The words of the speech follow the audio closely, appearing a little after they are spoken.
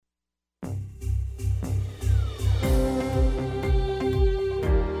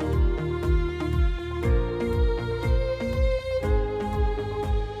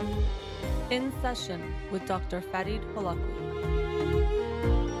Session with Dr. Farid Holakwi.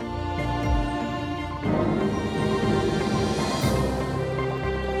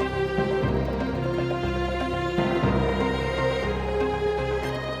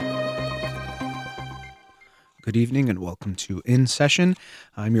 Good evening and welcome to In Session.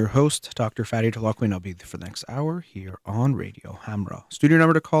 I'm your host, Dr. Farid Holakwi, and I'll be there for the next hour here on Radio Hamra. Studio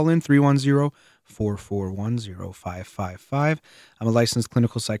number to call in, 310-441-0555. I'm a licensed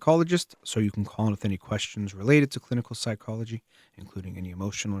clinical psychologist, so you can call in with any questions related to clinical psychology, including any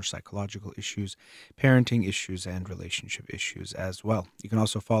emotional or psychological issues, parenting issues, and relationship issues as well. You can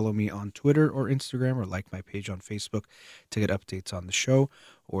also follow me on Twitter or Instagram or like my page on Facebook to get updates on the show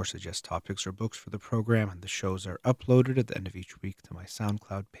or suggest topics or books for the program. And the shows are uploaded at the end of each week to my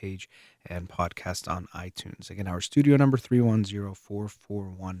SoundCloud page and podcast on iTunes. Again, our studio number,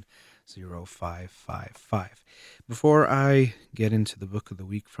 310-441-0555. Before I get into the book of the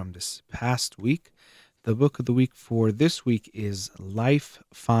week from this past week, the book of the week for this week is Life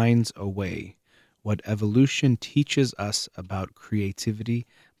Finds a Way, What Evolution Teaches Us About Creativity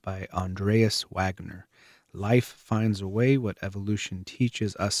by Andreas Wagner. Life Finds a Way, What Evolution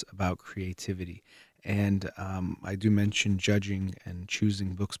Teaches Us About Creativity. And I do mention judging and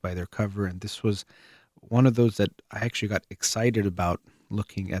choosing books by their cover, and this was one of those that I actually got excited about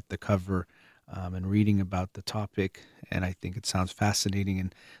looking at the cover and reading about the topic, and I think it sounds fascinating,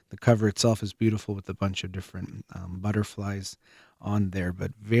 and the cover itself is beautiful with a bunch of different butterflies on there,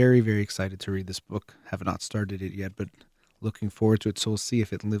 but very, very excited to read this book. Have not started it yet, but looking forward to it, so we'll see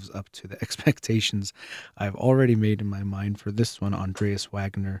if it lives up to the expectations I've already made in my mind for this one. Andreas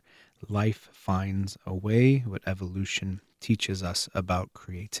Wagner, Life Finds a Way, What Evolution Teaches Us About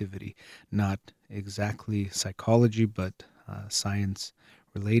Creativity. Not exactly psychology, but science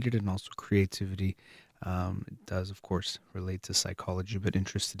related, and also creativity. It does, of course, relate to psychology, but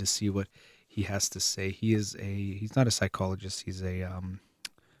interested to see what he has to say. He's not a psychologist, he's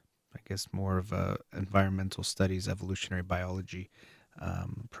I guess more of a environmental studies, evolutionary biology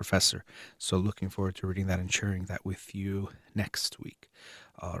professor. So looking forward to reading that and sharing that with you next week.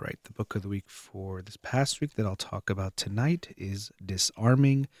 All right, the book of the week for this past week that I'll talk about tonight is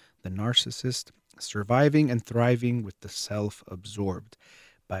Disarming the Narcissist, Surviving and Thriving with the Self-Absorbed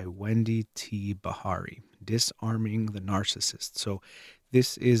by Wendy T. Bahari. Disarming the Narcissist. So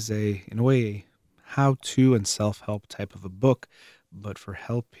this is in a way, a how-to and self-help type of a book, but for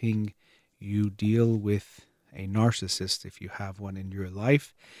helping you deal with a narcissist if you have one in your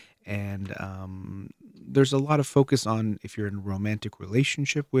life. And there's a lot of focus on if you're in a romantic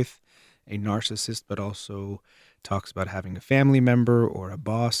relationship with a narcissist, but also talks about having a family member or a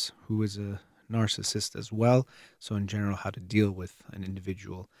boss who is a narcissist as well. So in general, how to deal with an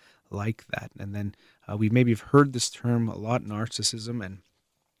individual like that. And then we maybe have heard this term a lot, narcissism, and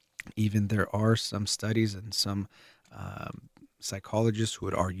even there are some studies and some psychologists who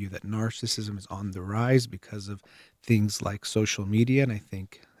would argue that narcissism is on the rise because of things like social media, and I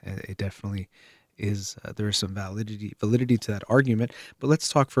think it definitely is. There is some validity to that argument. But let's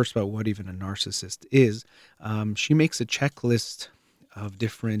talk first about what even a narcissist is. She makes a checklist of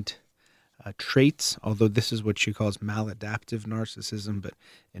different traits, although this is what she calls maladaptive narcissism, but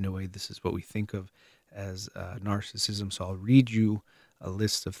in a way this is what we think of as narcissism. So I'll read you a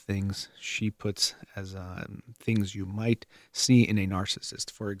list of things she puts as things you might see in a narcissist.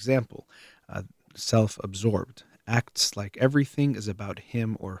 For example, self-absorbed, acts like everything is about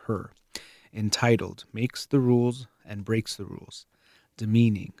him or her. Entitled, makes the rules and breaks the rules.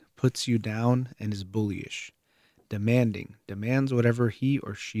 Demeaning, puts you down and is bullyish. Demanding, demands whatever he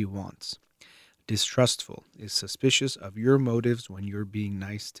or she wants. Distrustful, is suspicious of your motives when you're being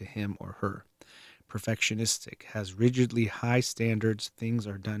nice to him or her. Perfectionistic, has rigidly high standards, things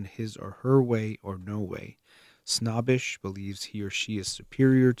are done his or her way or no way. Snobbish, believes he or she is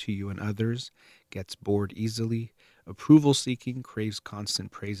superior to you and others, gets bored easily. Approval-seeking, craves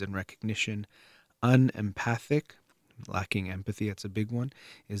constant praise and recognition. Unempathic, lacking empathy, that's a big one,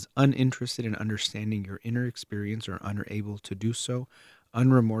 is uninterested in understanding your inner experience or unable to do so.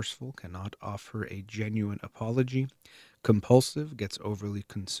 Unremorseful, cannot offer a genuine apology. Compulsive, gets overly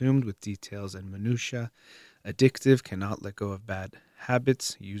consumed with details and minutiae. Addictive, cannot let go of bad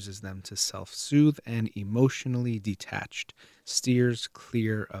habits, uses them to self-soothe. And emotionally detached, steers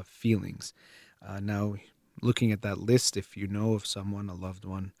clear of feelings. Now, looking at that list, if you know of someone, a loved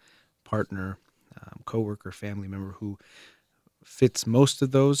one, partner, coworker, family member who fits most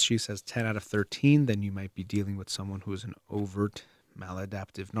of those, she says 10 out of 13, then you might be dealing with someone who is an overt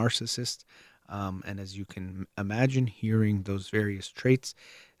maladaptive narcissist. And as you can imagine, hearing those various traits,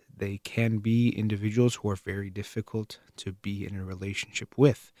 they can be individuals who are very difficult to be in a relationship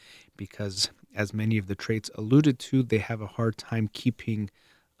with, because as many of the traits alluded to, they have a hard time keeping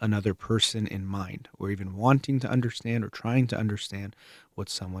another person in mind, or even wanting to understand or trying to understand what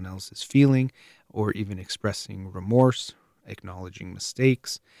someone else is feeling, or even expressing remorse, acknowledging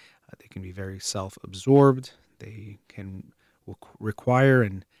mistakes. They can be very self absorbed. They can require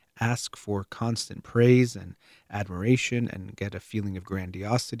and ask for constant praise and admiration and get a feeling of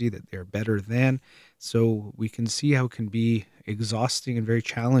grandiosity that they're better than. So we can see how it can be exhausting and very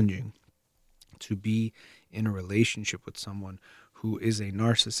challenging to be in a relationship with someone who is a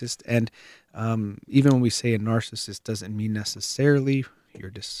narcissist. And even when we say a narcissist, doesn't mean necessarily you're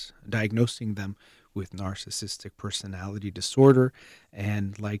just diagnosing them with narcissistic personality disorder.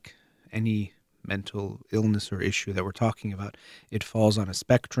 And like any mental illness or issue that we're talking about, it falls on a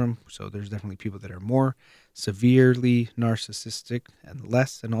spectrum. So there's definitely people that are more severely narcissistic and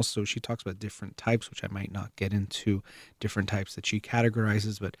less. And also she talks about different types, which I might not get into, different types that she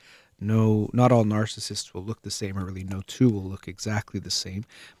categorizes, but no, not all narcissists will look the same, or really no two will look exactly the same.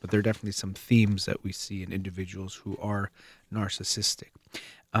 But there are definitely some themes that we see in individuals who are narcissistic.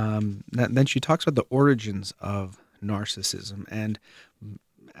 Then she talks about the origins of narcissism. And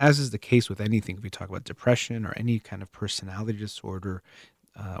as is the case with anything, if we talk about depression or any kind of personality disorder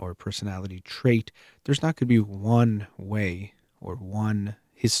or personality trait, there's not going to be one way or one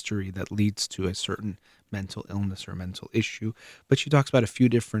history that leads to a certain mental illness or mental issue. But she talks about a few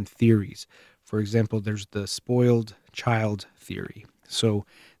different theories. For example, there's the spoiled child theory. So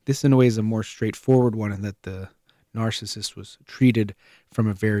this in a way is a more straightforward one, in that the narcissist was treated from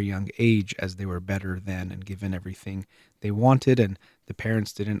a very young age as they were better than and given everything they wanted, and the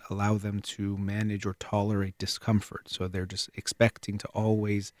parents didn't allow them to manage or tolerate discomfort. So they're just expecting to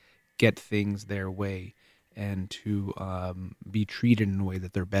always get things their way and to be treated in a way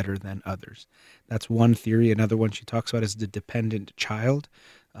that they're better than others. That's one theory. Another one she talks about is the dependent child.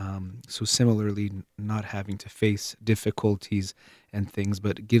 So similarly, not having to face difficulties and things,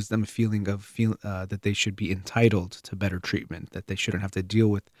 but it gives them a feeling of that they should be entitled to better treatment, that they shouldn't have to deal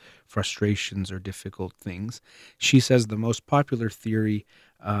with frustrations or difficult things. She says the most popular theory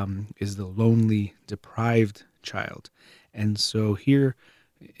is the lonely, deprived child. And so here,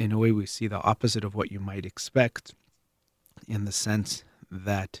 in a way, we see the opposite of what you might expect, in the sense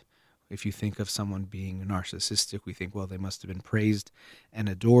that if you think of someone being narcissistic, we think, well, they must have been praised and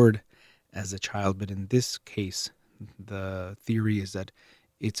adored as a child. But in this case, the theory is that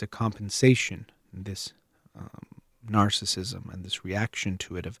it's a compensation, this narcissism and this reaction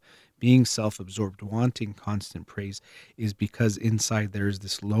to it of being self-absorbed, wanting constant praise, is because inside there is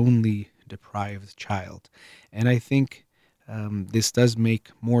this lonely, deprived child. And I think this does make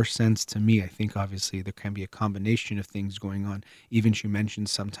more sense to me. I think obviously there can be a combination of things going on. Even she mentioned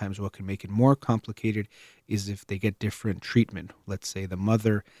sometimes what can make it more complicated is if they get different treatment. Let's say the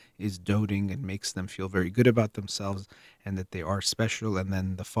mother is doting and makes them feel very good about themselves and that they are special, and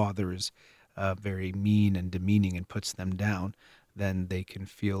then the father is very mean and demeaning and puts them down. Then they can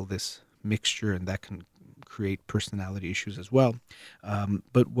feel this mixture, and that can create personality issues as well.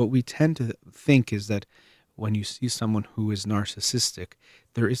 But what we tend to think is that when you see someone who is narcissistic,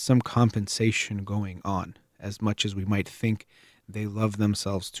 there is some compensation going on. As much as we might think they love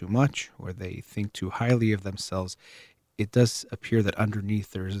themselves too much or they think too highly of themselves, it does appear that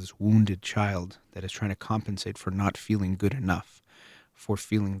underneath there is this wounded child that is trying to compensate for not feeling good enough, for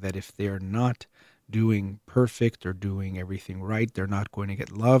feeling that if they are not doing perfect or doing everything right, they're not going to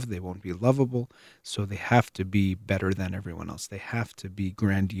get love, they won't be lovable, so they have to be better than everyone else. They have to be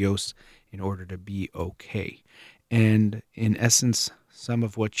grandiose in order to be okay. And in essence, some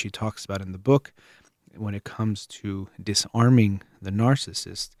of what she talks about in the book, when it comes to disarming the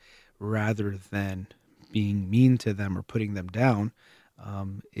narcissist, rather than being mean to them or putting them down,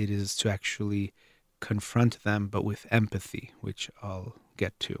 it is to actually confront them, but with empathy, which I'll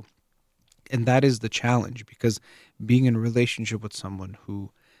get to. And that is the challenge, because being in a relationship with someone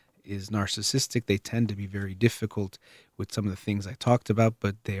who is narcissistic, they tend to be very difficult with some of the things I talked about,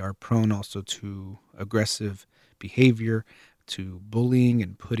 but they are prone also to aggressive behavior, to bullying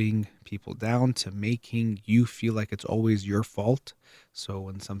and putting people down, to making you feel like it's always your fault. So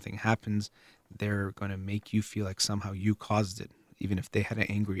when something happens, they're going to make you feel like somehow you caused it. Even if they had an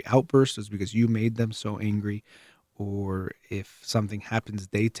angry outburst, it's because you made them so angry. Or if something happens,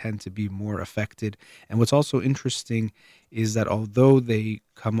 they tend to be more affected. And what's also interesting is that although they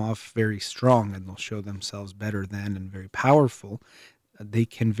come off very strong and they'll show themselves better than and very powerful, they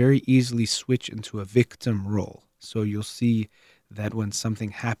can very easily switch into a victim role. So you'll see that when something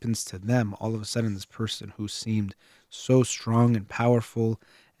happens to them, all of a sudden this person who seemed so strong and powerful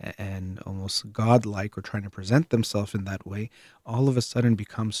and almost godlike, or trying to present themselves in that way, all of a sudden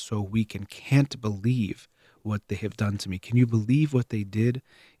become so weak and can't believe what they have done to me. Can you believe what they did?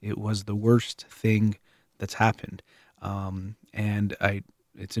 It was the worst thing that's happened.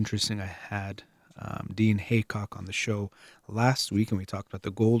 It's interesting. I had Dean Haycock on the show last week, and we talked about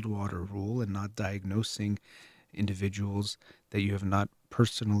the Goldwater rule and not diagnosing individuals that you have not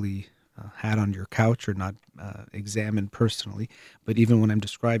personally had on your couch or not examined personally. But even when I'm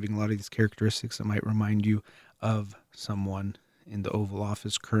describing a lot of these characteristics, it might remind you of someone in the Oval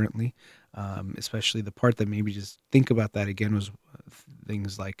Office currently, especially the part that maybe just think about that again was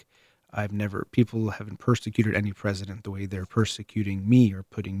things like, people haven't persecuted any president the way they're persecuting me or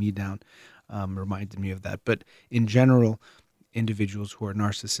putting me down, reminded me of that. But in general, individuals who are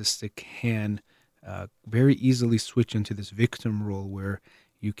narcissistic can very easily switch into this victim role where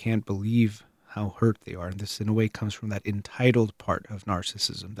you can't believe how hurt they are. And this, in a way, comes from that entitled part of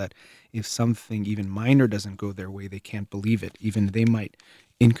narcissism, that if something even minor doesn't go their way, they can't believe it. Even they might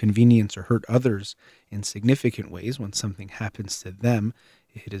inconvenience or hurt others in significant ways. When something happens to them,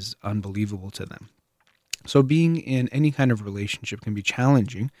 it is unbelievable to them. So being in any kind of relationship can be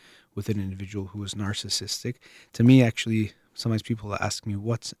challenging with an individual who is narcissistic. To me, actually, sometimes people ask me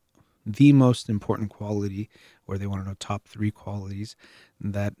what's the most important quality, or they want to know top 3 qualities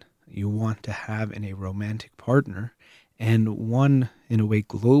that you want to have in a romantic partner. And one, in a way,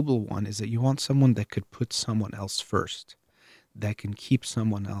 global one, is that you want someone that could put someone else first, that can keep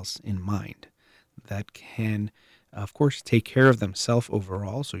someone else in mind, that can, of course, take care of themselves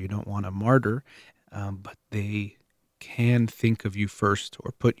overall. So you don't want a martyr, but they can think of you first,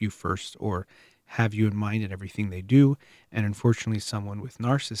 or put you first, or have you in mind in everything they do. And unfortunately, someone with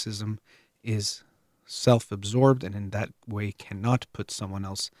narcissism is self-absorbed, and in that way cannot put someone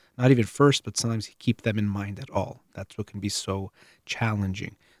else, not even first, but sometimes keep them in mind at all. That's what can be so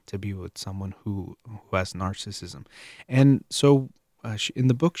challenging, to be with someone who has narcissism. And so in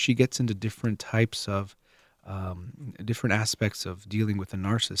the book, she gets into different types of different aspects of dealing with a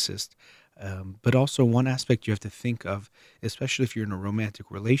narcissist. But also one aspect you have to think of, especially if you're in a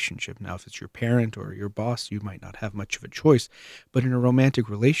romantic relationship. Now, if it's your parent or your boss, you might not have much of a choice. But in a romantic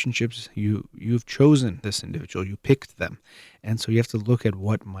relationships, you've chosen this individual, you picked them. And so you have to look at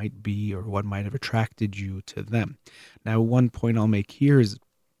what might be or what might have attracted you to them. Now, one point I'll make here is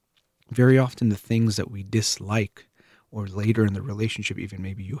very often the things that we dislike, or later in the relationship, even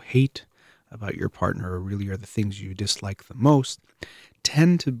maybe you hate about your partner, or really are the things you dislike the most,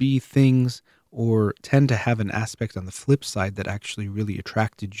 tend to be things, or tend to have an aspect on the flip side that actually really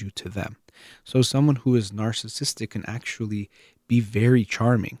attracted you to them. So someone who is narcissistic can actually be very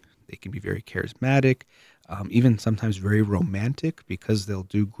charming. They can be very charismatic, even sometimes very romantic, because they'll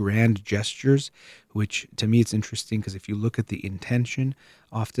do grand gestures, which to me it's interesting, because if you look at the intention,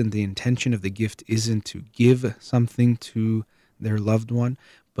 often the intention of the gift isn't to give something to their loved one,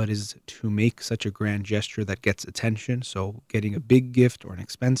 but is to make such a grand gesture that gets attention. So getting a big gift or an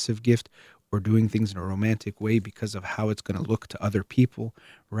expensive gift, or doing things in a romantic way because of how it's going to look to other people,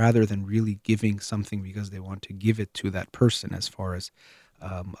 rather than really giving something because they want to give it to that person as far as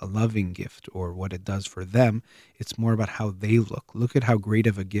a loving gift or what it does for them. It's more about how they look. Look at how great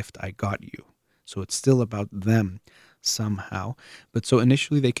of a gift I got you. So it's still about them somehow. But so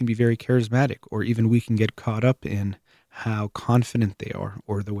initially they can be very charismatic, or even we can get caught up in how confident they are,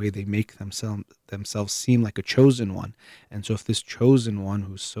 or the way they make themselves seem like a chosen one. And so if this chosen one,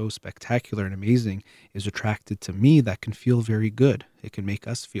 who's so spectacular and amazing, is attracted to me, that can feel very good. It can make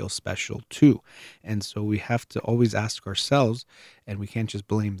us feel special too. And so we have to always ask ourselves, and we can't just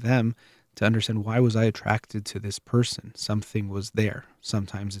blame them, to understand, why was I attracted to this person? Something was there.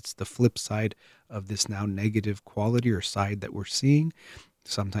 Sometimes it's the flip side of this now negative quality or side that we're seeing.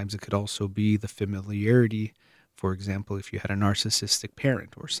 Sometimes it could also be the familiarity. For example, if you had a narcissistic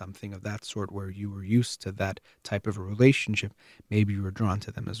parent or something of that sort, where you were used to that type of a relationship, maybe you were drawn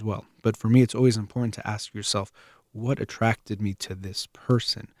to them as well. But for me, it's always important to ask yourself, what attracted me to this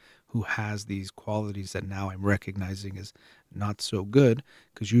person who has these qualities that now I'm recognizing as not so good?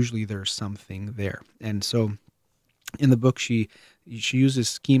 Because usually there's something there. And so in the book, she uses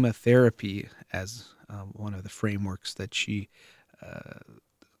schema therapy as one of the frameworks that she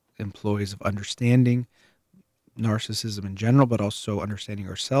employs of understanding narcissism in general, but also understanding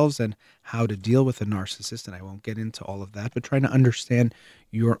ourselves and how to deal with a narcissist. And I won't get into all of that, but trying to understand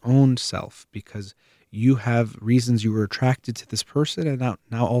your own self, because you have reasons you were attracted to this person, and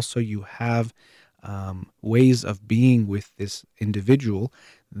now also you have ways of being with this individual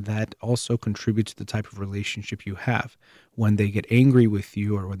that also contribute to the type of relationship you have. When they get angry with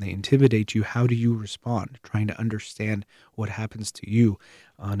you or when they intimidate you, how do you respond? Trying to understand what happens to you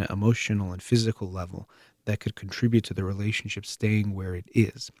on an emotional and physical level that could contribute to the relationship staying where it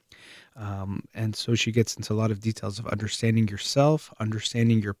is. And so she gets into a lot of details of understanding yourself,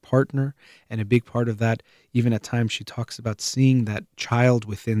 understanding your partner, and a big part of that, even at times, she talks about seeing that child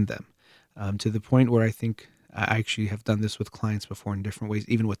within them, to the point where I think I actually have done this with clients before in different ways,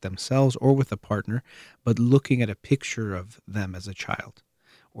 even with themselves or with a partner, but looking at a picture of them as a child,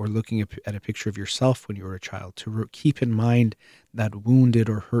 or looking at a picture of yourself when you were a child, to keep in mind that wounded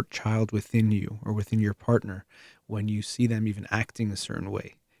or hurt child within you or within your partner when you see them even acting a certain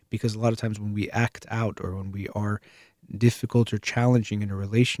way. Because a lot of times when we act out or when we are difficult or challenging in a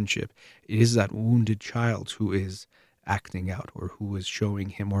relationship, it is that wounded child who is acting out or who is showing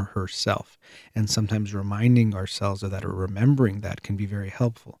him or herself. And sometimes reminding ourselves of that or remembering that can be very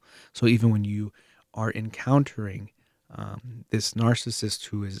helpful. So even when you are encountering this narcissist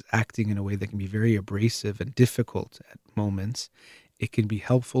who is acting in a way that can be very abrasive and difficult at moments, it can be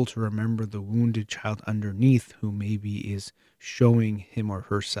helpful to remember the wounded child underneath who maybe is showing him or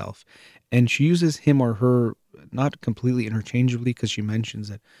herself. And she uses him or her not completely interchangeably, because she mentions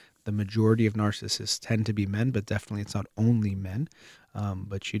that the majority of narcissists tend to be men, but definitely it's not only men.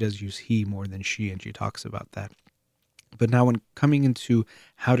 But she does use he more than she, and she talks about that. But now, when coming into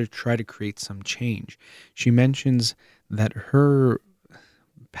how to try to create some change, she mentions that her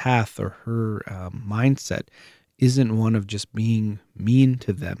path or her mindset isn't one of just being mean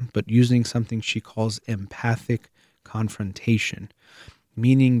to them, but using something she calls empathic confrontation,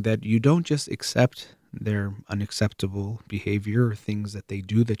 meaning that you don't just accept their unacceptable behavior or things that they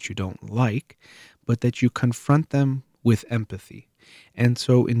do that you don't like, but that you confront them with empathy. And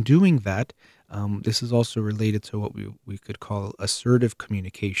so, in doing that, this is also related to what we could call assertive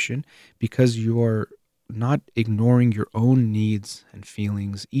communication, because you are not ignoring your own needs and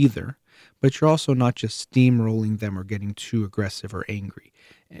feelings either, but you're also not just steamrolling them or getting too aggressive or angry.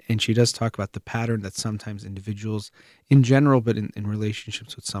 And she does talk about the pattern that sometimes individuals in general, but in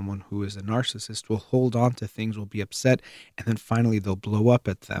relationships with someone who is a narcissist, will hold on to things, will be upset, and then finally they'll blow up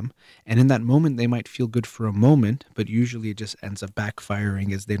at them. And in that moment, they might feel good for a moment, but usually it just ends up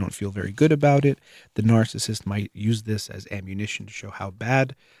backfiring as they don't feel very good about it. The narcissist might use this as ammunition to show how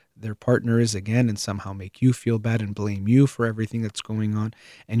bad their partner is again and somehow make you feel bad and blame you for everything that's going on.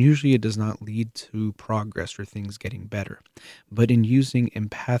 And usually it does not lead to progress or things getting better. But in using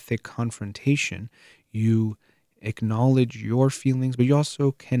empathic confrontation, you acknowledge your feelings, but you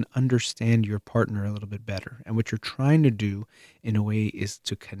also can understand your partner a little bit better. And what you're trying to do in a way is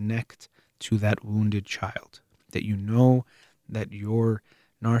to connect to that wounded child, that you know that your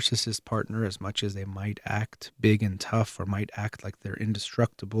narcissist partner, as much as they might act big and tough or might act like they're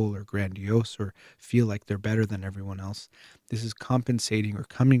indestructible or grandiose or feel like they're better than everyone else, this is compensating or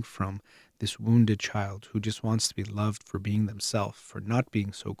coming from this wounded child who just wants to be loved for being themselves, for not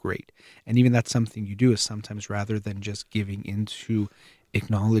being so great. And even that's something you do, is sometimes rather than just giving into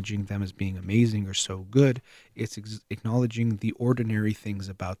acknowledging them as being amazing or so good, it's acknowledging the ordinary things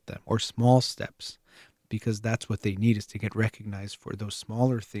about them or small steps, because that's what they need, is to get recognized for those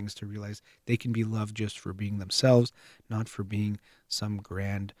smaller things, to realize they can be loved just for being themselves, not for being some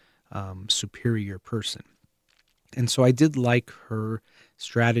grand superior person. And so I did like her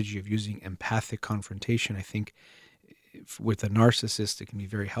strategy of using empathic confrontation. I think with a narcissist, it can be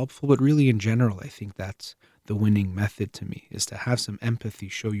very helpful, but really in general, I think that's the winning method to me, is to have some empathy,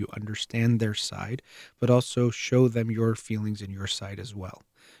 show you understand their side, but also show them your feelings and your side as well.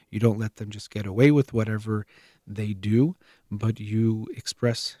 You don't let them just get away with whatever they do, but you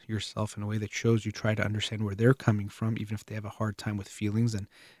express yourself in a way that shows you try to understand where they're coming from, even if they have a hard time with feelings. And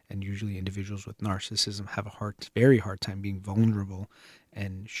usually individuals with narcissism have a very hard time being vulnerable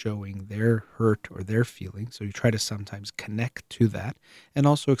and showing their hurt or their feelings. So you try to sometimes connect to that and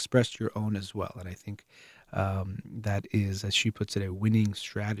also express your own as well. And I think that is, as she puts it, a winning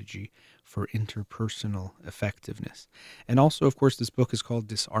strategy for interpersonal effectiveness. And also, of course, this book is called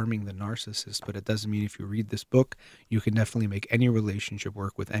Disarming the Narcissist, but it doesn't mean if you read this book, you can definitely make any relationship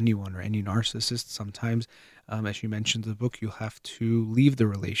work with anyone or any narcissist. Sometimes, as she mentions in the book, you'll have to leave the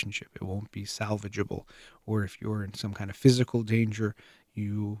relationship. It won't be salvageable. Or if you're in some kind of physical danger,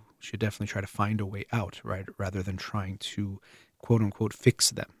 you should definitely try to find a way out, right? Rather than trying to quote unquote fix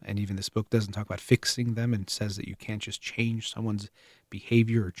them. And even this book doesn't talk about fixing them and says that you can't just change someone's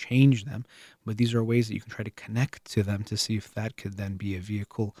behavior or change them, but these are ways that you can try to connect to them to see if that could then be a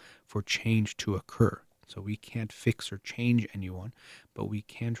vehicle for change to occur. So we can't fix or change anyone, but we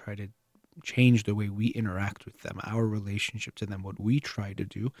can try to change the way we interact with them, our relationship to them, what we try to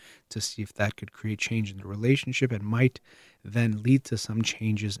do to see if that could create change in the relationship and might then lead to some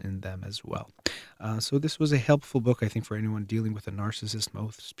changes in them as well. So this was a helpful book, I think, for anyone dealing with a narcissist.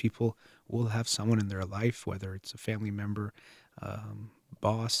 Most people will have someone in their life, whether it's a family member,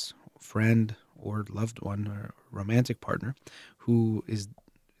 boss, friend, or loved one or romantic partner, who is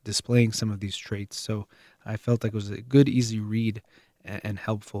displaying some of these traits. So I felt like it was a good, easy read and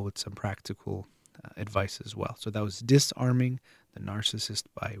helpful with some practical advice as well. So that was Disarming the Narcissist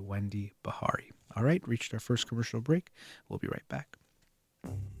by Wendy Bahari. All right, reached our first commercial break. We'll be right back.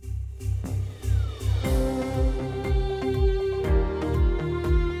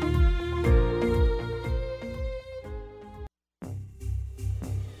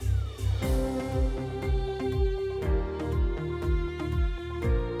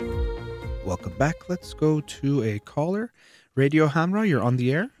 Welcome back. Let's go to a caller. Radio Hamra, you're on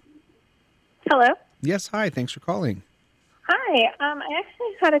the air. Hello. Yes, hi. Thanks for calling. Hi. I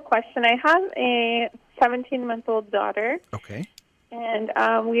actually had a question. I have a 17-month-old daughter. Okay. And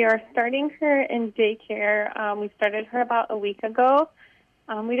we are starting her in daycare. We started her about a week ago.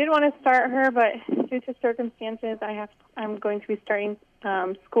 We didn't want to start her, but due to circumstances, I'm going to be starting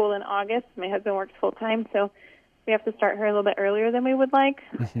school in August. My husband works full-time, so we have to start her a little bit earlier than we would like.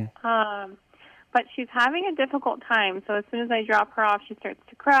 Mm-hmm. But she's having a difficult time. So as soon as I drop her off, she starts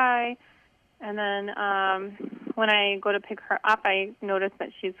to cry. And then when I go to pick her up, I notice that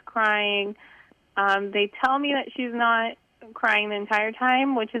she's crying. They tell me that she's not crying the entire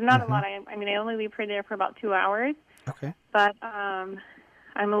time, which is not a lot. I mean, I only leave her there for about 2 hours. Okay. But I'm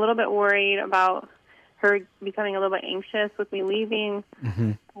a little bit worried about her becoming a little bit anxious with me leaving.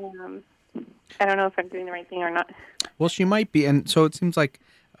 Mm-hmm. I don't know if I'm doing the right thing or not. Well, she might be. And so it seems like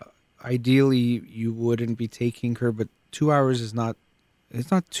ideally you wouldn't be taking her, but 2 hours is not,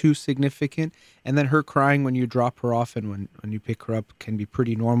 it's not too significant. And then her crying when you drop her off and when you pick her up can be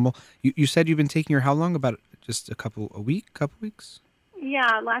pretty normal. You said you've been taking her how long? About just a couple weeks?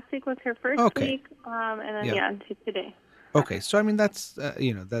 Yeah, last week was her first week, and then today. Okay, so I mean that's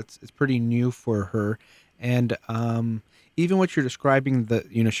it's pretty new for her, and even what you're describing, that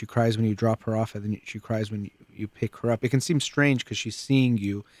she cries when you drop her off, and then she cries when you pick her up. It can seem strange because she's seeing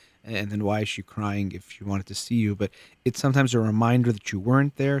you, and then why is she crying if she wanted to see you? But it's sometimes a reminder that you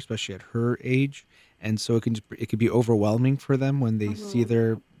weren't there, especially at her age, and so it could be overwhelming for them when they see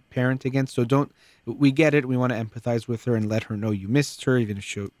their parent again. So we get it. We want to empathize with her and let her know you missed her, even if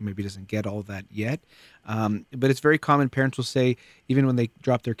she maybe doesn't get all that yet. But it's very common. Parents will say, even when they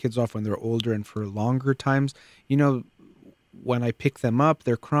drop their kids off when they're older and for longer times, when I pick them up,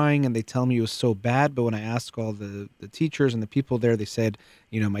 they're crying and they tell me it was so bad. But when I ask all the teachers and the people there, they said,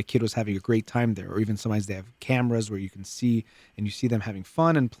 my kid was having a great time there. Or even sometimes they have cameras where you can see and you see them having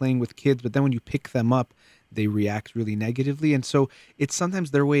fun and playing with kids. But then when you pick them up, they react really negatively. And so it's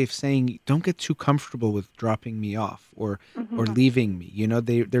sometimes their way of saying, don't get too comfortable with dropping me off or leaving me.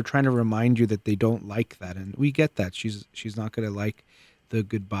 They're trying to remind you that they don't like that. And we get that. She's not going to like the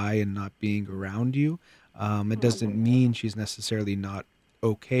goodbye and not being around you. It doesn't mean she's necessarily not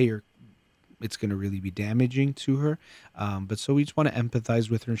okay or it's going to really be damaging to her. But so we just want to empathize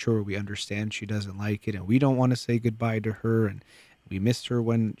with her and show her we understand she doesn't like it. And we don't want to say goodbye to her. And we missed her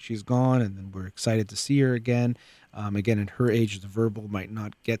when she's gone, and then we're excited to see her again. Again, at her age, the verbal might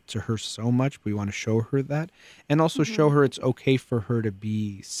not get to her so much, but we want to show her that. And also show her it's okay for her to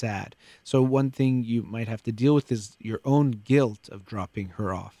be sad. So one thing you might have to deal with is your own guilt of dropping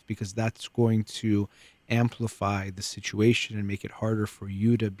her off, because that's going to amplify the situation and make it harder for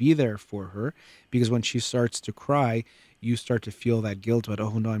you to be there for her. Because when she starts to cry, you start to feel that guilt about,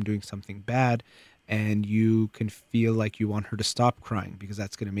 oh no, I'm doing something bad. And you can feel like you want her to stop crying because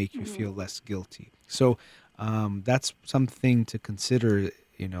that's going to make you feel less guilty. So that's something to consider.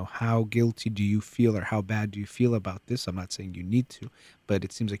 How guilty do you feel or how bad do you feel about this? I'm not saying you need to, but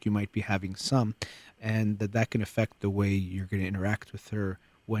it seems like you might be having some, and that can affect the way you're going to interact with her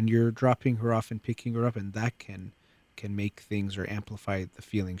when you're dropping her off and picking her up, and that can make things or amplify the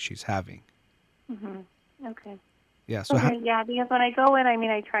feelings she's having. Okay. Yeah. So because when I go in,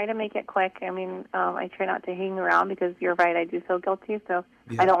 I try to make it quick. I try not to hang around because you're right, I do feel guilty, so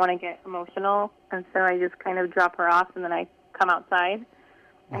I don't want to get emotional, and so I just kind of drop her off, and then I come outside.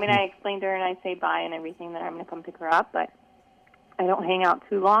 I explain to her and I say bye and everything, that I'm going to come pick her up, but I don't hang out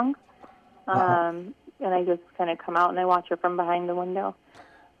too long, and I just kind of come out and I watch her from behind the window.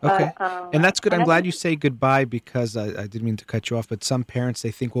 Okay, and that's good. I'm glad you say goodbye, because I didn't mean to cut you off, but some parents,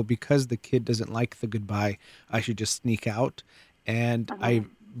 they think, well, because the kid doesn't like the goodbye, I should just sneak out. And I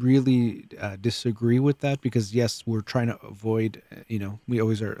really disagree with that, because yes, we're trying to avoid, we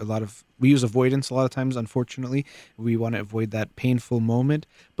use avoidance a lot of times. Unfortunately, we want to avoid that painful moment.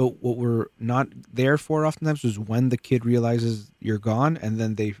 But what we're not there for oftentimes is when the kid realizes you're gone, and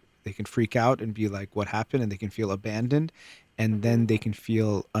then they can freak out and be like, what happened? And they can feel abandoned, and then they can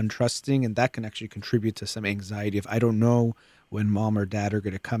feel untrusting, and that can actually contribute to some anxiety of, I don't know when mom or dad are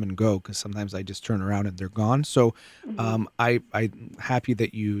going to come and go, because sometimes I just turn around and they're gone. So I'm happy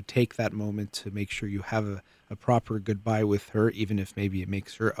that you take that moment to make sure you have a proper goodbye with her, even if maybe it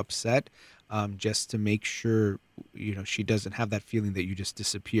makes her upset, just to make sure, she doesn't have that feeling that you just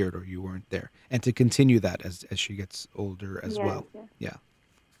disappeared or you weren't there, and to continue that as she gets older as Yes, well. yes. Yeah.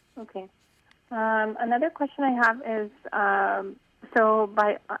 Okay. Another question I have is, so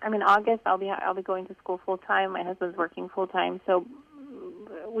by August, I'll be going to school full time. My husband's working full time, so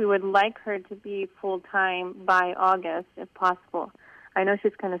we would like her to be full time by August, if possible. I know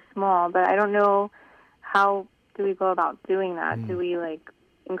she's kind of small, but I don't know, how do we go about doing that? Do we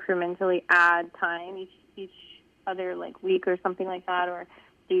incrementally add time each other week or something like that, or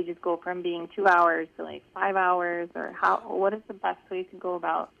do you just go from being 2 hours to 5 hours, or what is the best way to go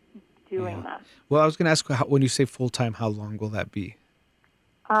about doing that? Well, I was going to ask, when you say full time, how long will that be?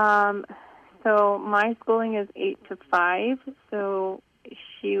 So my schooling is 8 to 5, so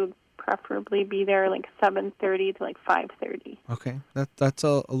she would preferably be there 7:30 to 5:30. Okay, that's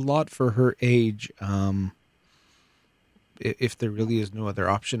a lot for her age. If there really is no other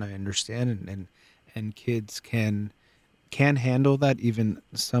option, I understand, and kids can handle that. Even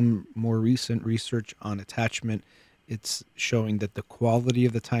some more recent research on attachment, it's showing that the quality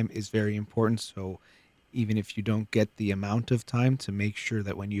of the time is very important. So even if you don't get the amount of time, to make sure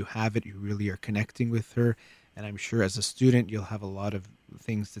that when you have it, you really are connecting with her. And I'm sure as a student, you'll have a lot of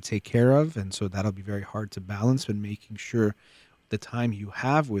things to take care of, and so that'll be very hard to balance. But making sure the time you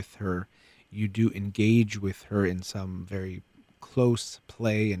have with her, you do engage with her in some very close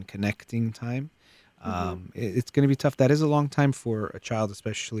play and connecting time. It's going to be tough. That is a long time for a child,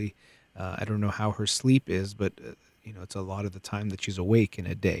 especially. I don't know how her sleep is, but it's a lot of the time that she's awake in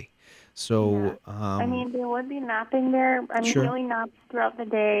a day. So there would be napping there. Sure. He only naps throughout the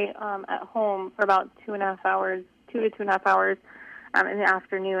day at home for about 2.5 hours, 2 to 2.5 hours in the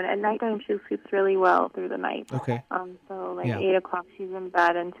afternoon. At nighttime, she sleeps really well through the night. Okay. So 8 o'clock, she's in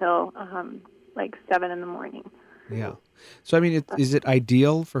bed until 7 in the morning. Yeah. So, is it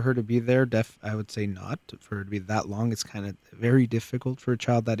ideal for her to be there? I would say not. For her to be that long, it's kind of very difficult for a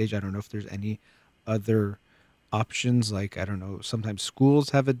child that age. I don't know if there's any other options. I don't know, sometimes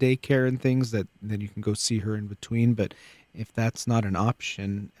schools have a daycare and things that then you can go see her in between. But if that's not an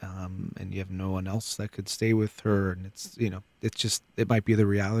option, and you have no one else that could stay with her, and it might be the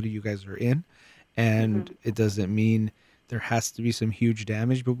reality you guys are in, and it doesn't mean there has to be some huge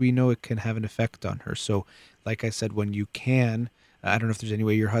damage, but we know it can have an effect on her. So like I said, when you can, I don't know if there's any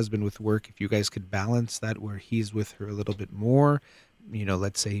way your husband with work, if you guys could balance that where he's with her a little bit more,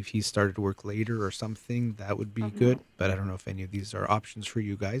 let's say if he started to work later or something, that would be good. But I don't know if any of these are options for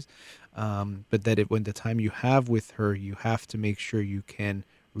you guys. But that when the time you have with her, you have to make sure you can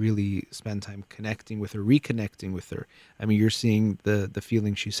really spend time connecting with her, reconnecting with her. You're seeing the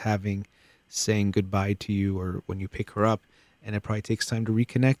feeling she's having saying goodbye to you, or when you pick her up, and it probably takes time to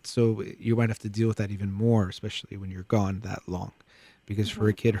reconnect. So you might have to deal with that even more, especially when you're gone that long, because for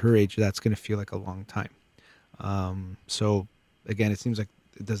a kid her age, that's going to feel like a long time. So again, it seems like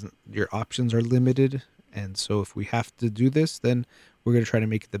your options are limited. And so if we have to do this, then we're going to try to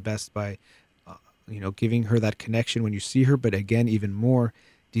make it the best by, giving her that connection when you see her. But again, even more,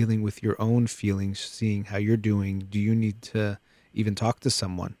 dealing with your own feelings, seeing how you're doing. Do you need to even talk to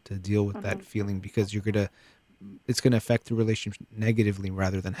someone to deal with that feeling? Because it's going to affect the relationship negatively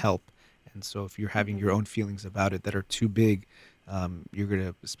rather than help. And so if you're having your own feelings about it that are too big, you're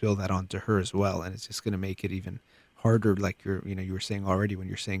going to spill that onto her as well. And it's just going to make it even harder. Like you were saying already, when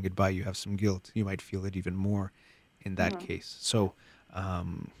you're saying goodbye, you have some guilt. You might feel it even more in that case. So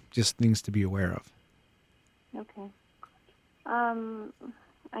just things to be aware of. Okay.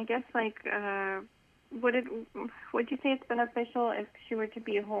 I guess would you say it's beneficial if she were to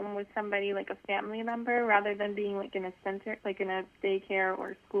be at home with somebody, like a family member, rather than being in a center, in a daycare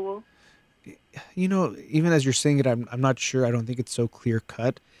or school? Even as you're saying it, I'm not sure. I don't think it's so clear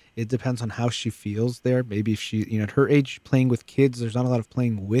cut. It depends on how she feels there. Maybe if she, at her age, playing with kids, there's not a lot of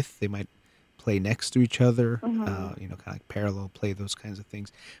playing with. They might play next to each other, kind of like parallel play, those kinds of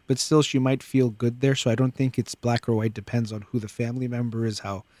things. But still, she might feel good there. So I don't think it's black or white. Depends on who the family member is,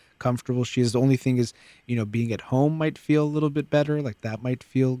 how comfortable she is. The only thing is, being at home might feel a little bit better. Like that might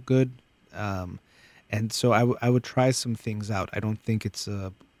feel good. And so I would try some things out. I don't think it's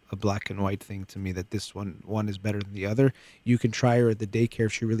a black and white thing to me that this one is better than the other. You can try her at the daycare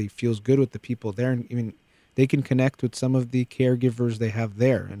if she really feels good with the people there, and even they can connect with some of the caregivers they have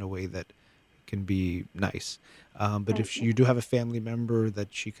there in a way that can be nice. But if you do have a family member that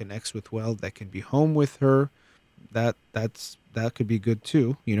she connects with well, that can be home with her, that could be good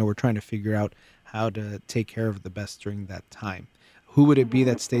too. We're trying to figure out how to take care of the best during that time. Who would it be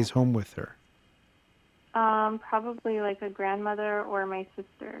that stays home with her? Probably like a grandmother or my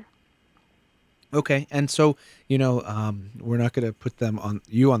sister. Okay, and so we're not going to put them on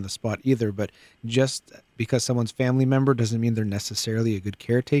the spot either, but just because someone's family member doesn't mean they're necessarily a good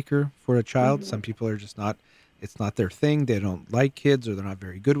caretaker for a child. Some people are just not. It's not their thing. They don't like kids, or they're not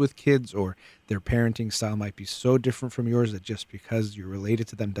very good with kids, or their parenting style might be so different from yours that just because you're related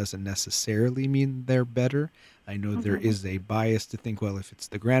to them doesn't necessarily mean they're better. I know there is a bias to think, well, if it's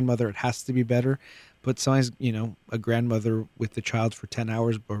the grandmother, it has to be better. But sometimes, a grandmother with the child for 10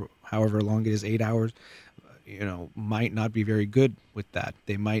 hours or however long it is, 8 hours, might not be very good with that.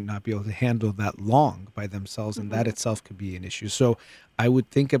 They might not be able to handle that long by themselves, and that itself could be an issue. So I would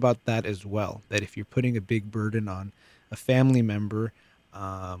think about that as well, that if you're putting a big burden on a family member,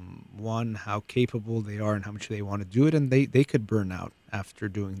 one, how capable they are and how much they want to do it, and they could burn out after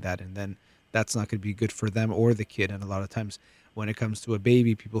doing that, and then that's not going to be good for them or the kid. And a lot of times when it comes to a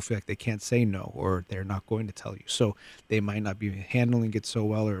baby, people feel like they can't say no, or they're not going to tell you. So they might not be handling it so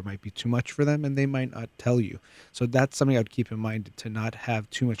well, or it might be too much for them, and they might not tell you. So that's something I would keep in mind, to not have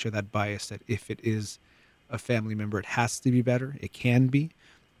too much of that bias that if it is a family member, it has to be better. It can be,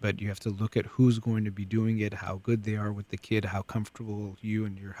 but you have to look at who's going to be doing it, how good they are with the kid, how comfortable you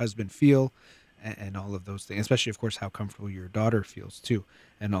and your husband feel, and all of those things, especially, of course, how comfortable your daughter feels too,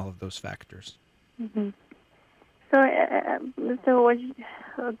 and all of those factors. So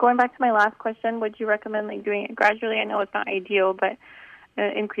going back to my last question, would you recommend doing it gradually? I know it's not ideal, but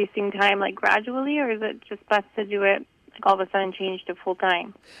increasing time gradually, or is it just best to do it all of a sudden change to full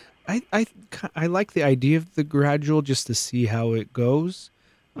time? I like the idea of the gradual, just to see how it goes.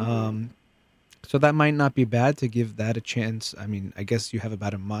 So that might not be bad to give that a chance. I mean, I guess you have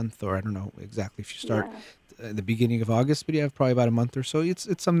about a month, or I don't know exactly if you start at the beginning of August, but you have probably about a month or so. It's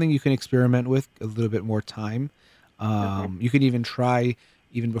something you can experiment with a little bit more time. You can even try,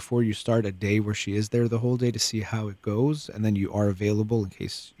 even before you start, a day where she is there the whole day to see how it goes, and then you are available in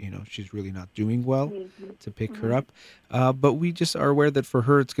case she's really not doing well to pick her up. But we just are aware that for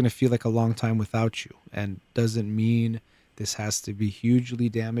her it's going to feel like a long time without you, and doesn't mean this has to be hugely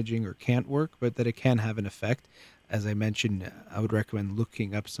damaging or can't work, but that it can have an effect. As I mentioned, I would recommend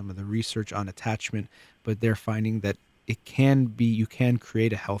looking up some of the research on attachment, but they're finding that it can be, you can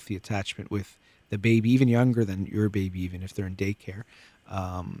create a healthy attachment with the baby, even younger than your baby, even if they're in daycare,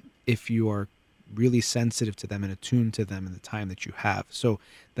 if you are really sensitive to them and attuned to them in the time that you have. So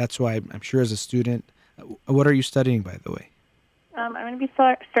that's why I'm sure as a student, what are you studying, by the way? I'm going to be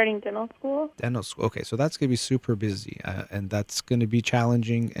starting dental school. Dental school. Okay, so that's going to be super busy, and that's going to be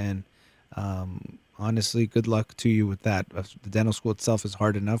challenging. And honestly, good luck to you with that. The dental school itself is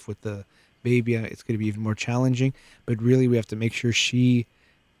hard enough. With the baby, it's going to be even more challenging. But really, we have to make sure she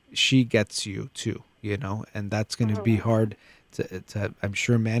gets you too, and that's going to be hard to I'm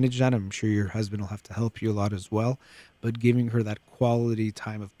sure manage that. I'm sure your husband will have to help you a lot as well. But giving her that quality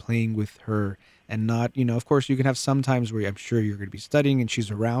time of playing with her, and not, of course you can have some times where I'm sure you're going to be studying and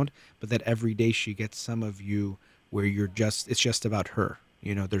she's around, but that every day she gets some of you where it's just about her.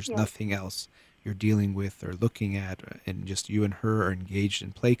 There's nothing else you're dealing with or looking at, and just you and her are engaged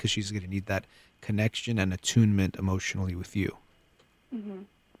in play, because she's going to need that connection and attunement emotionally with you.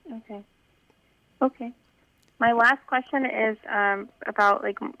 Okay. My last question is about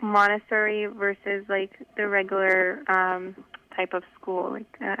Montessori versus the regular type of school.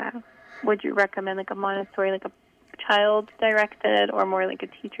 Would you recommend a Montessori, a child-directed, or more a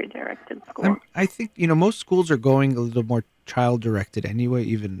teacher-directed school? I think most schools are going a little more child-directed anyway,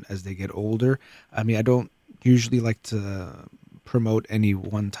 even as they get older. I mean, I don't usually like to promote any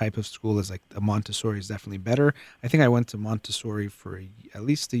one type of school as a Montessori is definitely better. I think I went to Montessori for at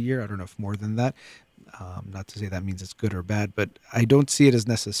least a year. I don't know if more than that. Not to say that means it's good or bad, but I don't see it as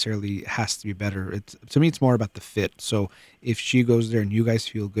necessarily has to be better. To me, it's more about the fit. So if she goes there and you guys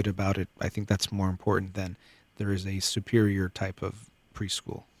feel good about it, I think that's more important than there is a superior type of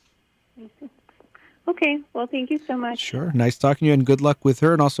preschool. Okay. Well, thank you so much. Sure. Nice talking to you, and good luck with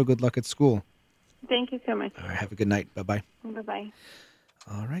her, and also good luck at school. Thank you so much. All right. Have a good night. Bye-bye. Bye-bye.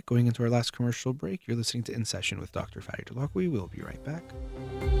 All right. Going into our last commercial break, you're listening to In Session with Dr. Fadi Holakwi. We'll be right back.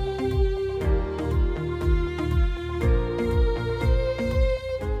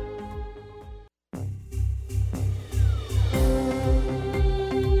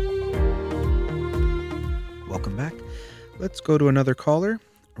 Let's go to another caller.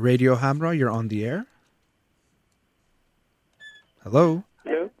 Radio Hamra, you're on the air. Hello?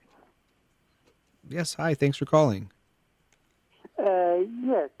 Hello? Yes, hi, thanks for calling.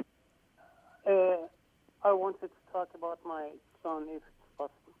 Yes. I wanted to talk about my son, if it's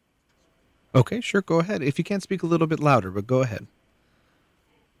possible. Okay, sure, go ahead. If you can't speak a little bit louder, but go ahead.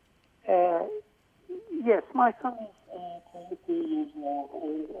 Yes, my son is 23 years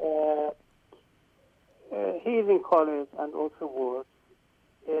old, and he is in college and also works.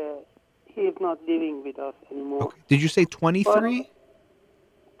 He is not living with us anymore. Okay. Did you say 23?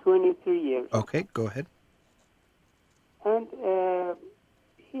 23 years. Okay, go ahead. And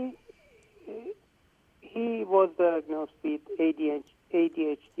he was diagnosed with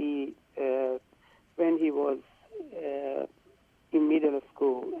ADHD when he was in middle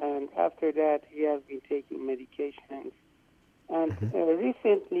school, and after that he has been taking medications. And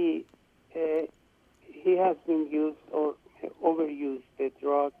recently he has been used or overused the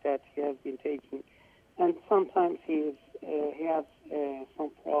drug that he has been taking, and sometimes he has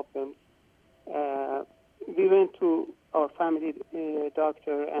some problems. We went to our family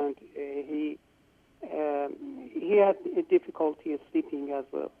doctor, and he had difficulty sleeping as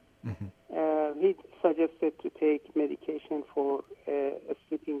well. He suggested to take medication for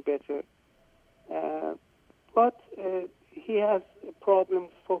sleeping better, but he has problems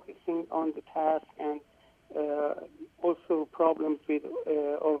focusing on the task, and also problems with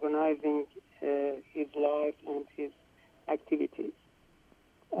organizing his life and his activities.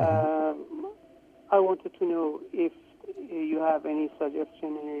 I wanted to know if you have any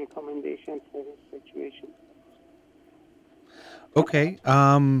suggestion, any recommendation for this situation. Okay.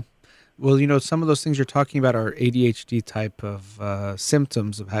 Well, some of those things you're talking about are ADHD type of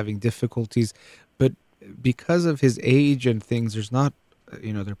symptoms of having difficulties, but because of his age and things, there's not,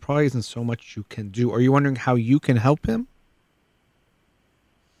 there probably isn't so much you can do. Are you wondering how you can help him?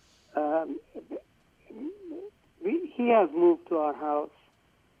 He has moved to our house.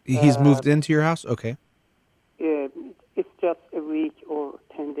 He's moved into your house? Okay. It's just a week or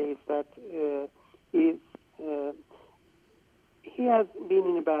 10 days that he has been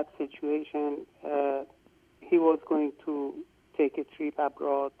in a bad situation. He was going to take a trip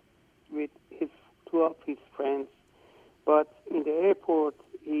abroad with two of his friends, but in the airport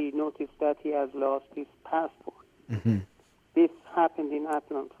he noticed that he has lost his passport. This happened in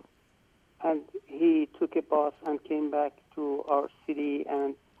Atlanta, and he took a bus and came back to our city,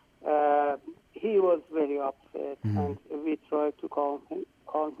 and he was very upset, and we tried to calm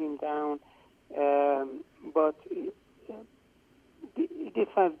him down, but this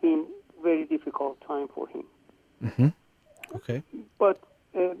has been very difficult time for him. Okay. But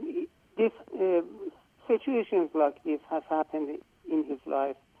this situations like this has happened in his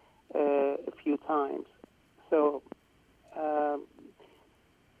life a few times. So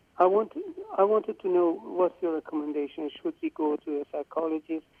I wanted to know what's your recommendation. Should he go to a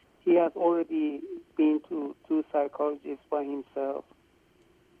psychologist? He has already been to 2 psychologists by himself.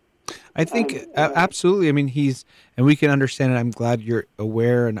 I think absolutely. I mean, and we can understand it. I'm glad you're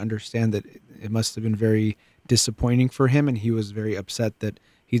aware and understand that it must have been very disappointing for him, and he was very upset that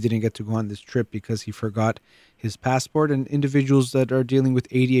he didn't get to go on this trip because he forgot his passport. And individuals that are dealing with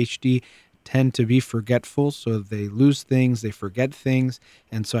ADHD tend to be forgetful, so they lose things, they forget things,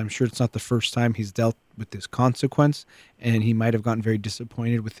 and so I'm sure it's not the first time he's dealt with this consequence, and he might have gotten very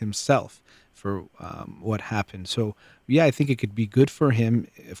disappointed with himself for what happened. So yeah, I think it could be good for him,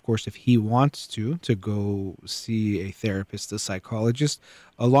 of course, if he wants to go see a therapist, a psychologist,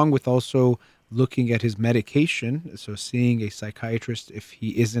 along with also looking at his medication, so seeing a psychiatrist if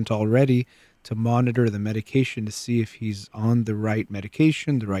he isn't already, to monitor the medication to see if he's on the right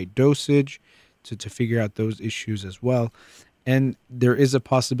medication, the right dosage, to figure out those issues as well. And there is a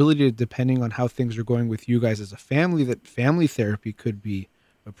possibility, depending on how things are going with you guys as a family, that family therapy could be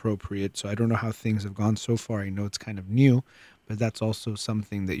appropriate. So I don't know how things have gone so far. I know it's kind of new, but that's also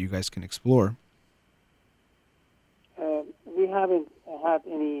something that you guys can explore. We haven't had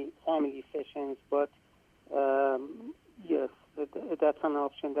any family sessions, but yes, that's an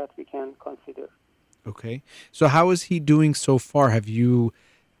option that we can consider. Okay. So how is he doing so far? Have you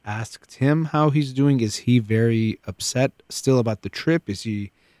asked him how he's doing? Is he very upset still about the trip?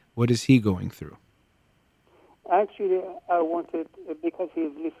 What is he going through? Actually, I wanted, because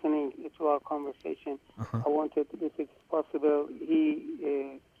he's listening to our conversation, I wanted, if it's possible,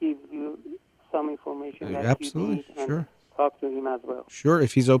 he gives you some information that absolutely, you need, and sure. talk to him as well. Sure,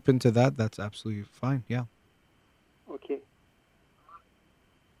 if he's open to that, that's absolutely fine, yeah. Okay.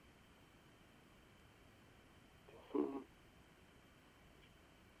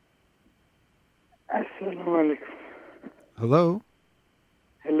 Assalamu alaikum. Hello?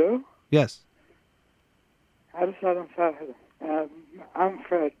 Hello? Yes. Salam Fahad. I'm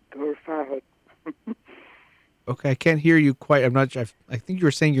Fred, or Fahad. Okay, I can't hear you quite. I'm not sure. I think you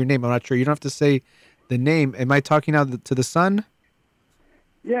were saying your name. I'm not sure. You don't have to say the name. Am I talking now to the son?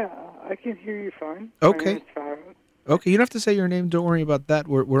 Yeah, I can hear you fine. Okay. My name is Fahad. Okay, you don't have to say your name. Don't worry about that.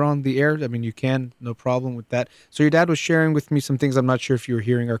 We're on the air. I mean, you can. No problem with that. So your dad was sharing with me some things. I'm not sure if you were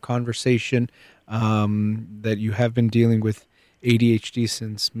hearing our conversation, that you have been dealing with ADHD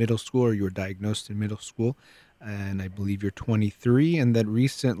since middle school, or you were diagnosed in middle school, and I believe you're 23, and that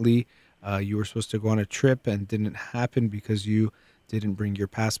recently you were supposed to go on a trip and didn't happen because you didn't bring your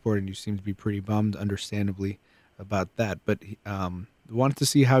passport, and you seem to be pretty bummed, understandably, about that. But wanted to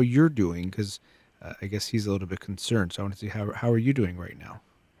see how you're doing, because I guess he's a little bit concerned. So I want to see how are you doing right now?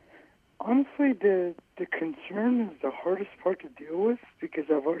 Honestly, the concern is the hardest part to deal with because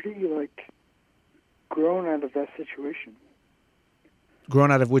I've already grown out of that situation.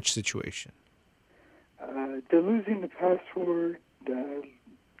 Grown out of which situation? The losing the passport, the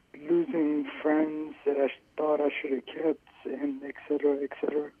losing friends that I thought I should have kept, and et cetera, et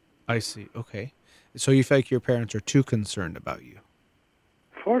cetera. I see. Okay. So you feel like your parents are too concerned about you?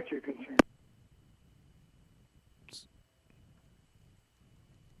 Far too concerned.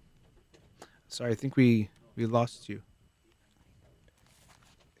 Sorry, I think we lost you.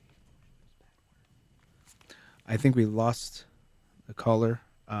 I think we lost the caller.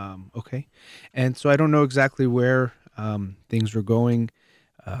 Okay. And so I don't know exactly where things were going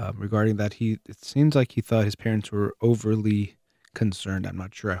regarding that. It seems like he thought his parents were overly concerned. I'm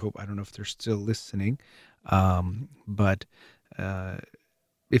not sure. I don't know if they're still listening. But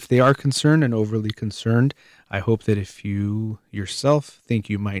if they are concerned and overly concerned, I hope that if you yourself think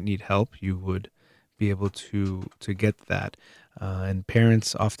you might need help, you would be able to get that. And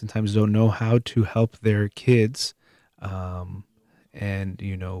parents oftentimes don't know how to help their kids. And,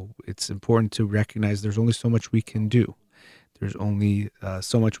 it's important to recognize there's only so much we can do. There's only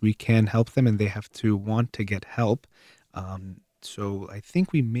so much we can help them, and they have to want to get help. So I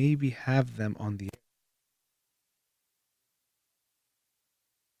think we maybe have them on the...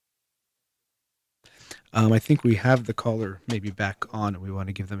 I think we have the caller maybe back on. We want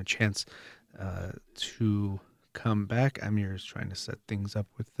to give them a chance to come back. Amir is trying to set things up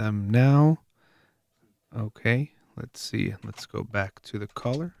with them now. Okay, let's see. Let's go back to the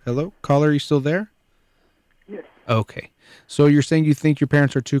caller. Hello? Caller, are you still there? Yes. Okay. So you're saying you think your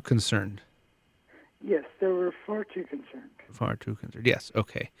parents are too concerned? Yes, they were far too concerned. Far too concerned. Yes.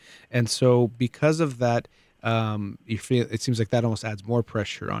 Okay. And so because of that, you feel it seems like that almost adds more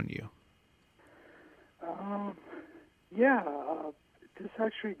pressure on you. Yeah, this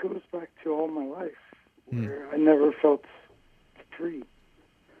actually goes back to all my life, where I never felt free.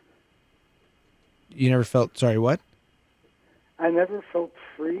 You never felt, sorry, what? I never felt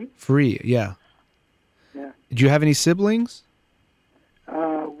free. Free, yeah. Yeah. Do you have any siblings?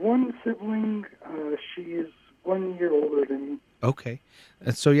 One sibling, she is 1 year older than me. Okay.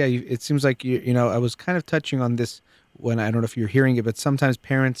 And so, yeah, it seems like, I was kind of touching on this when, I don't know if you're hearing it, but sometimes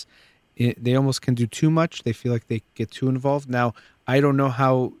parents, they almost can do too much. They feel like they get too involved. Now, I don't know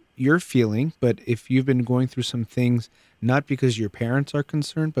how you're feeling, but if you've been going through some things, not because your parents are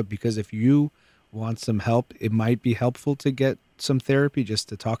concerned, but because if you want some help, it might be helpful to get some therapy, just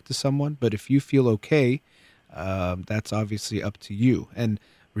to talk to someone. But if you feel okay, that's obviously up to you. And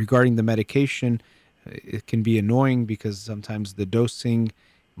regarding the medication, it can be annoying because sometimes the dosing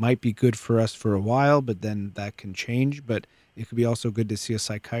might be good for us for a while, but then that can change. But it could be also good to see a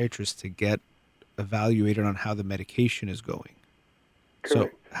psychiatrist to get evaluated on how the medication is going.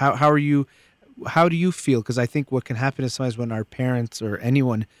 Correct. So how do you feel? Because I think what can happen is sometimes when our parents or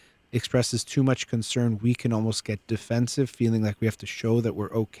anyone expresses too much concern, we can almost get defensive, feeling like we have to show that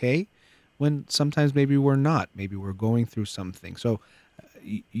we're okay, when sometimes maybe we're not. Maybe we're going through something. So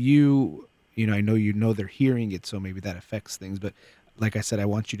I know they're hearing it, so maybe that affects things. But like I said, I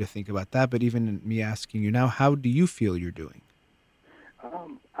want you to think about that. But even in me asking you now, how do you feel you're doing?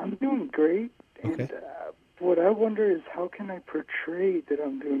 I'm doing great. Okay. And what I wonder is how can I portray that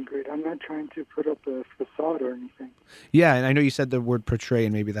I'm doing great? I'm not trying to put up a facade or anything. Yeah, and I know you said the word portray,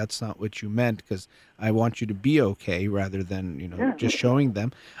 and maybe that's not what you meant, because I want you to be okay rather than, just showing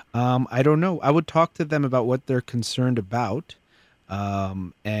them. I don't know. I would talk to them about what they're concerned about.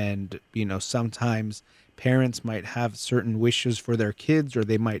 And, sometimes parents might have certain wishes for their kids, or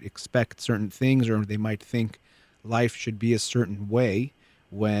they might expect certain things, or they might think life should be a certain way,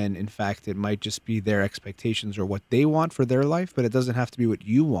 when in fact it might just be their expectations or what they want for their life, but it doesn't have to be what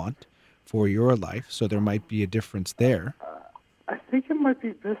you want for your life. So there might be a difference there. I think it might be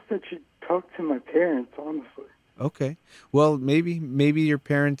best that you talk to my parents, honestly. Okay. Well, maybe your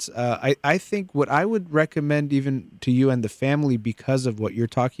parents. I think what I would recommend even to you and the family, because of what you're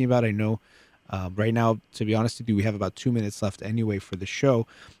talking about. I know right now, to be honest with you, we have about 2 minutes left anyway for the show.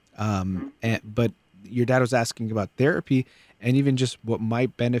 But your dad was asking about therapy, and even just what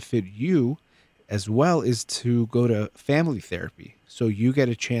might benefit you as well is to go to family therapy. So you get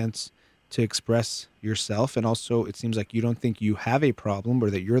a chance to express yourself, and also it seems like you don't think you have a problem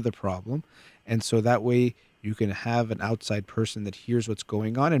or that you're the problem, and so that way you can have an outside person that hears what's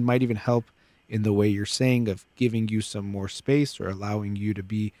going on and might even help in the way you're saying of giving you some more space or allowing you to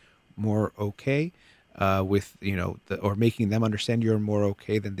be more okay with or making them understand you're more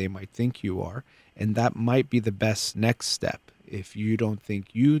okay than they might think you are. And that might be the best next step. If you don't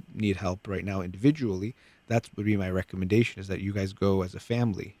think you need help right now individually, that would be my recommendation, is that you guys go as a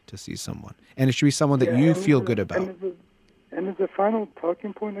family to see someone, and it should be someone that you feel good about. And as a final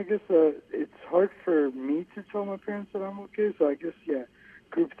talking point, I guess it's hard for me to tell my parents that I'm okay. So I guess,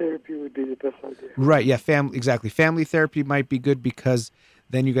 group therapy would be the best idea. Right. Yeah. Exactly. Family therapy might be good, because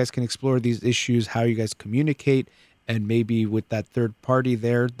then you guys can explore these issues, how you guys communicate, and maybe with that third party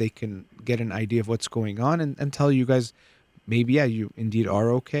there, they can get an idea of what's going on and tell you guys, maybe, you indeed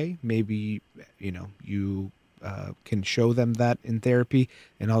are okay. Maybe, you can show them that in therapy,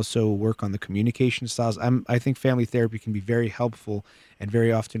 and also work on the communication styles. I think family therapy can be very helpful, and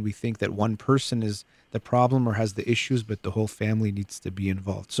very often we think that one person is the problem or has the issues, but the whole family needs to be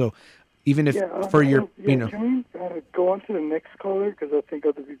involved. So even if for your, Can we go on to the next caller? Because I think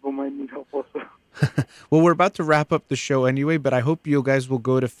other people might need help also. Well, we're about to wrap up the show anyway, but I hope you guys will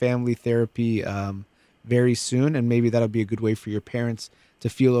go to family therapy very soon, and maybe that'll be a good way for your parents to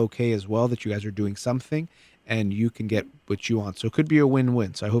feel okay as well, that you guys are doing something and you can get what you want. So it could be a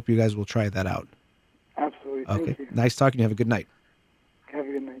win-win. So I hope you guys will try that out. Absolutely. Okay. Thank you. Nice talking to you. Have a good night. Have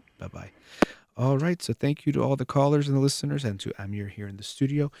a good night. Bye-bye. All right. So thank you to all the callers and the listeners, and to Amir here in the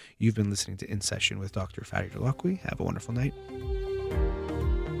studio. You've been listening to In Session with Dr. Farid Holakwi. Have a wonderful night.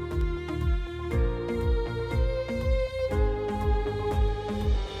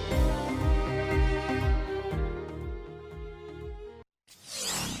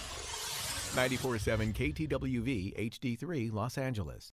 .94.7 KTWV HD3 Los Angeles.